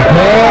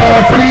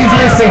 man, please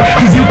listen,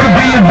 cause you could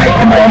be a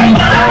victim, homie.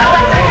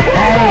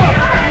 Hey,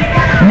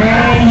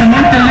 man, you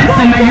need to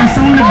listen or you're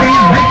soon to be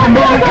a victim.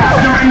 All the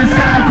cops are in the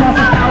sky, cost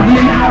 $1,000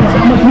 an hour.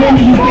 How much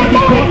money you think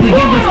it costs to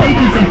give us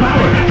statements and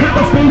power?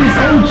 People spend this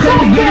whole check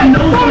to get a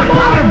nose on the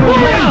power, but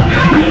wait,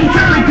 we ain't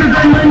turning cause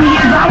that money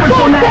is ours.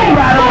 So now they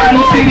ride around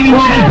the city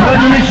with his blood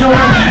on his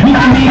shoulder. You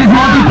can need his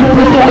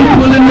multi-purpose, so he's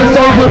pulling us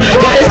over.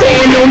 Gotta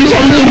stand on his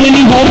shoulder when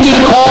he walks to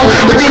the car,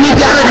 but then he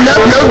got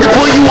enough nerve to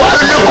pull you out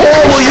of the car.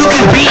 Well, you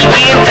can beat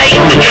me and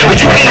take me, but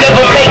you can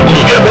never make me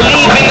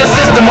believe in the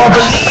system or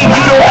believe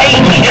you don't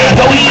hate me.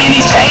 Though he in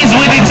these chains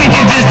with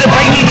intention just to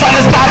break me, trying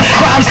to stop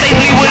crime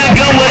safely with a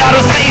gun without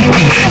a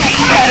safety.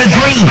 He had a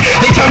dream,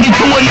 they turned it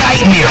to a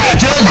nightmare.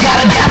 Judge got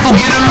a gaffle,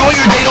 get a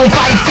lawyer, they don't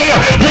fight fair.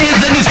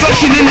 Plans and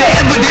destruction in the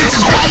evidence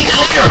is quite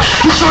clear.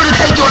 You sure to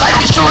take your life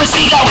insurance,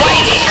 he got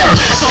white hair.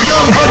 So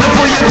young brother,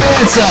 pull your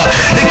pants up.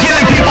 They're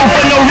killing people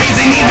for no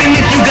reason, even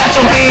if you got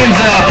your hands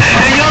up.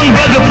 The young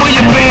brother, pull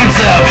your pants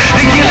up.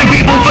 They're killing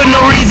people for no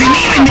reason,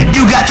 even if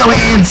you got your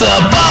hands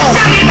up. Boom!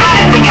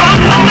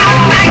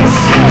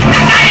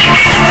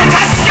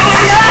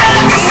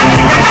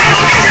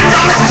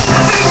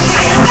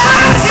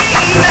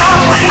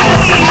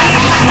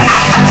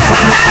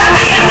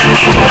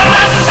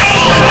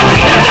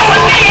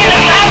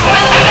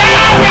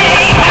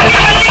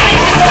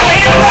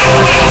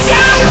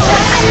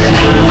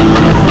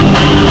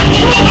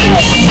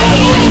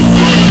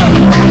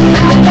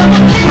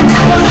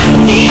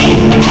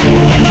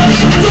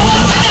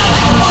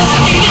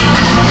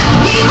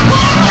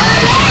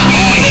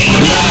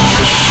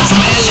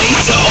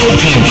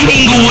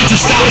 Inglewood to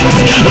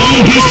Stockton,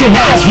 Long Beach to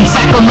West, from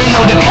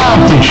Sacramento to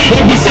Compton.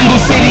 Every single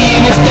city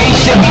in the state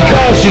should be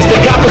cautious. The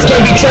coppers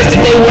can't be trusted,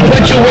 they will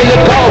put you in a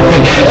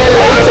coffin.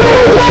 LA to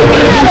Ferguson,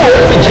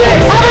 to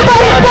Jackson.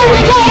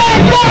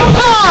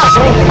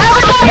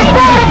 Everybody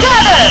stay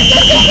together!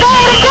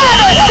 Stay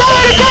together! Stay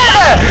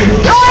together!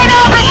 Join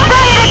up and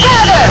stay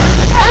together!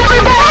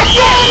 Everybody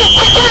stay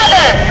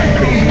together!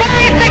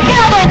 Stay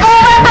together! Go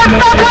over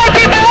subway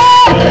people!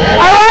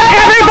 I want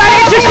everybody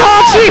to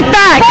call Chief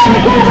back! I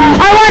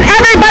want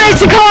everybody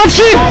to call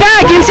Chief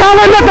back and tell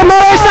him that the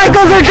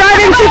motorcycles are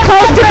driving too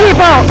close to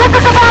people!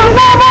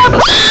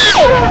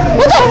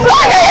 What the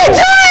fuck are you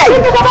doing?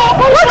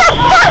 What the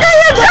fuck are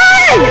you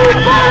doing?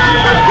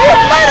 You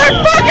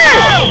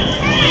motherfuckers!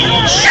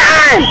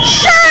 Shine!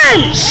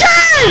 Shine!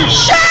 Shine!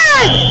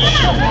 Shine!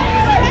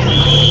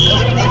 What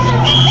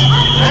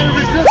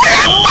the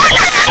fuck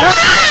are you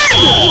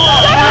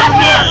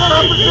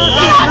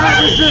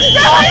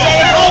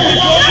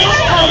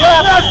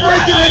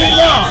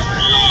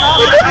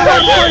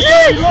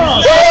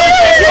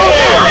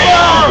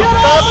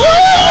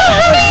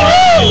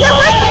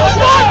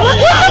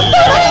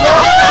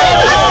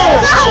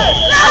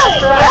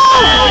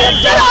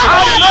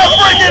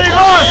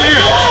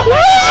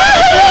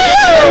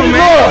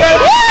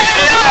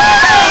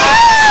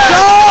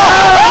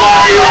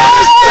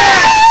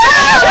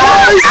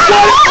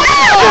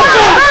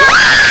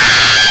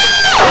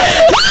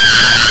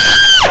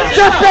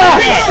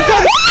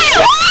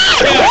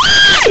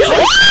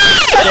Just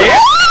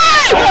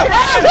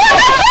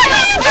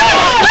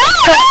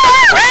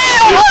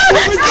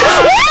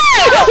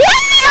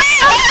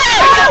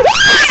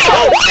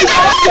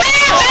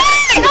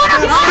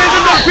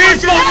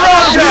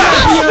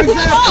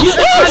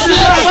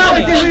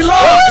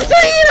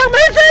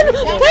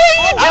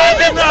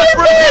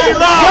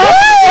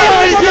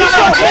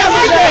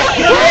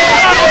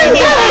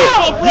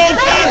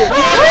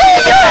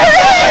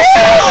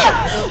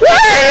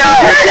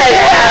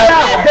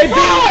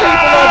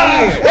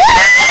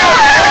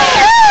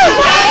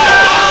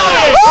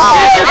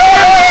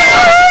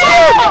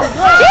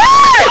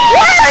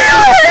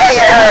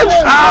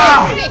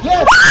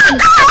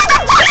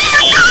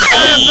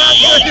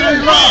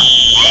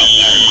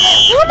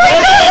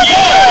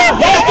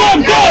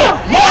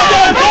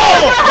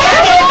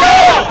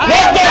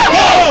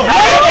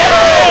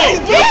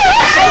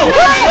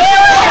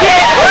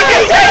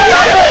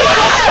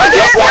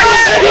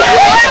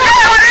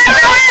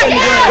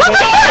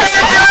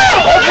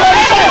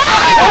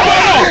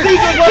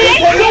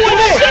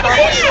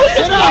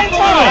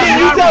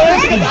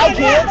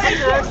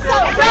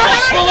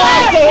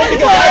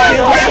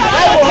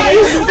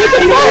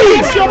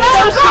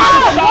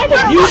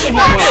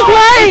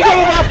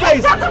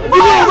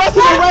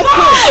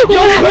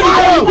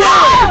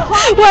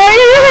Why are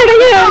you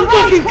hurting him?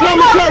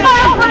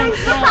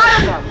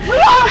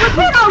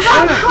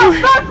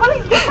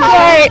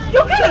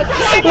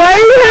 Why are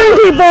you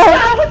hurting people?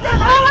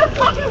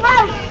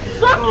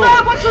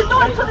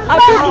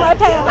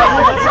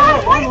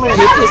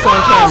 Get this on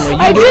camera.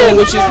 You doing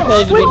what you're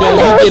supposed to be doing.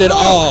 You get it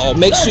all.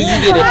 Make sure you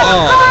get it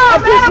all.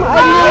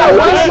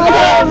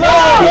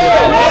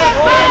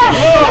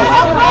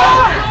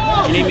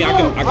 You need me? I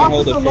can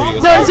hold it for you.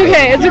 No, it's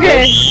okay. It's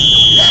okay.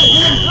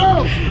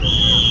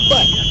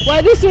 Why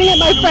are they swinging at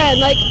my friend?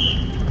 Like,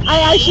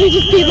 I actually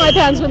just peed my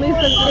pants when they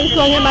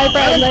swung at my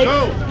friend. Like,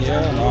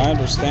 yeah, no, I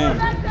understand.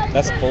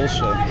 That's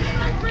bullshit.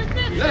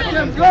 Let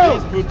them go.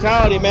 It's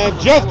brutality, man.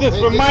 Justice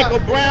for Michael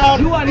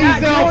Brown,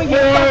 Ezell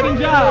Ford,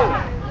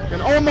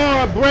 and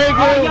Omar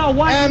Abrego.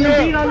 And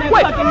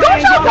Wait,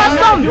 don't y'all got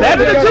something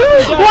better to do?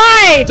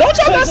 why? Don't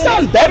y'all got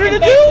something better to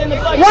do?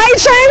 Why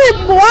trying to?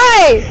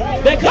 Why?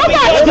 Y'all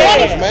got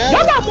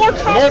y'all got more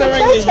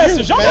murdering the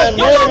youth, man.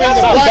 Murdering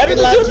the black and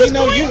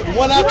Latino youth,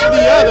 one after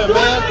the other,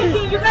 man.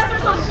 You guys are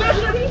some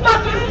vicious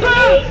fucking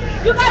pigs.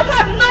 You guys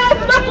have no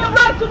fucking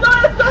right to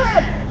know this.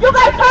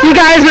 You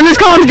guys, when this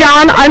calms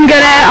down, I'm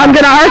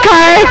gonna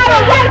archive,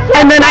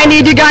 and then I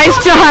need you guys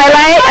to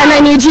highlight, and I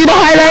need you to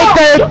highlight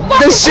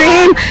the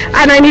stream,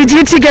 and I need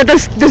you to get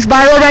this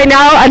viral right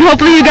now, and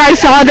hopefully you guys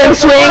saw them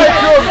swing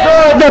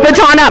the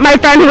baton at my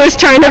friend who was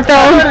trying to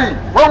film.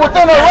 We're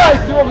within our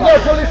rights to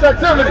observe police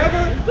activity.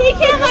 We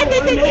can't let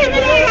this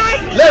intimidate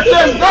us. Let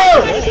them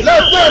go!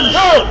 Let them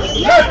go!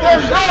 Let them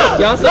go!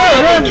 Y'all Let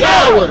him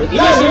go!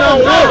 Let him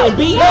go! Let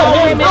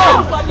him go!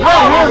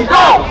 Let him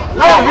go!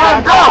 Let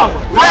him go!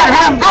 Let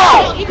him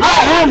go!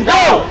 Let him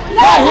go!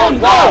 Let him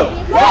go!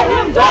 Let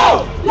him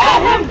go! Let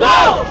him go!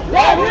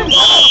 Let him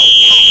go!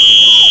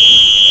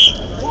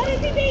 What is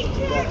he being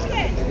charged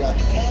with?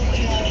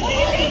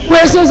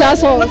 Where's those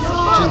assholes?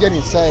 She's getting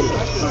excited.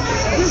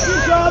 It's your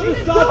job to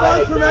stop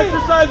us from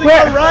exercising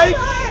our rights.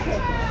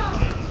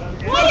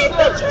 What is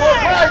the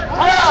charge?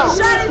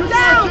 Shut it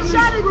down!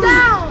 Shut it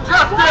down!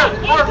 Justice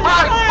for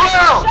Mike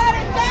Brown! Shut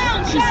it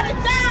down! Shut it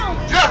down!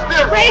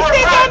 Justice for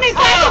Racism is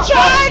not the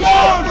charge!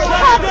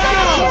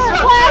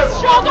 Class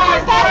struggle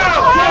is not the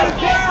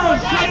charge!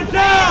 Shut it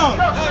down!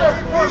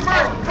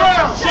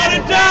 Shut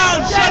it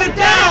down! Shut it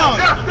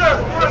down! Justice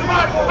for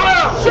Mike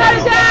Brown! Shut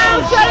it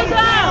down! Shut it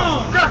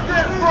down!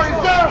 Justice for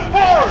Ezell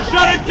Ford!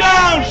 Shut it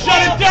down!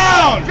 Shut it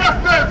down!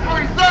 Justice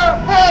for Ezell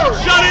Ford!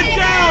 Shut it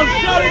down!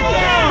 Shut it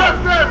down!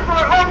 Justice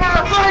for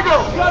Omar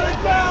Abrego! Shut it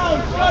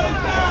down! Shut it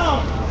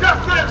down!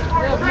 Justice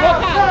for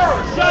Ezell Ford!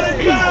 Shut it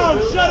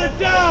down! Shut it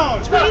down!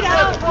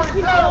 Justice for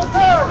Ezell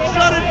Ford!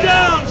 Shut it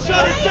down!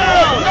 Shut it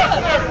down!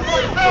 Justice for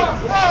Ezell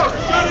Ford!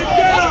 Shut it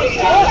down!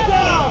 Shut it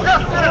down!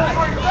 Justice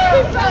for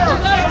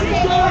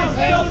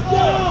Ezell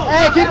Ford!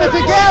 Hey, keep it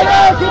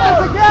together! Keep it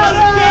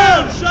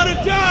together! Shut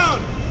it down!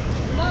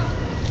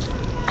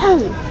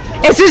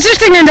 It's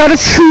interesting to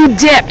notice who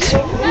dipped.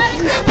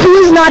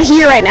 Who's not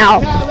here right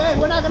now?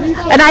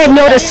 And I have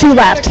noticed who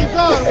left. He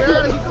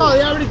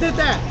already did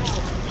that.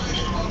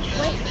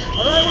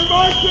 All right, we're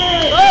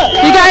marching.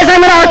 You guys,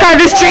 I'm gonna archive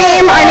the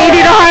stream. I need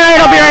you to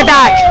highlight. I'll be right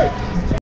back.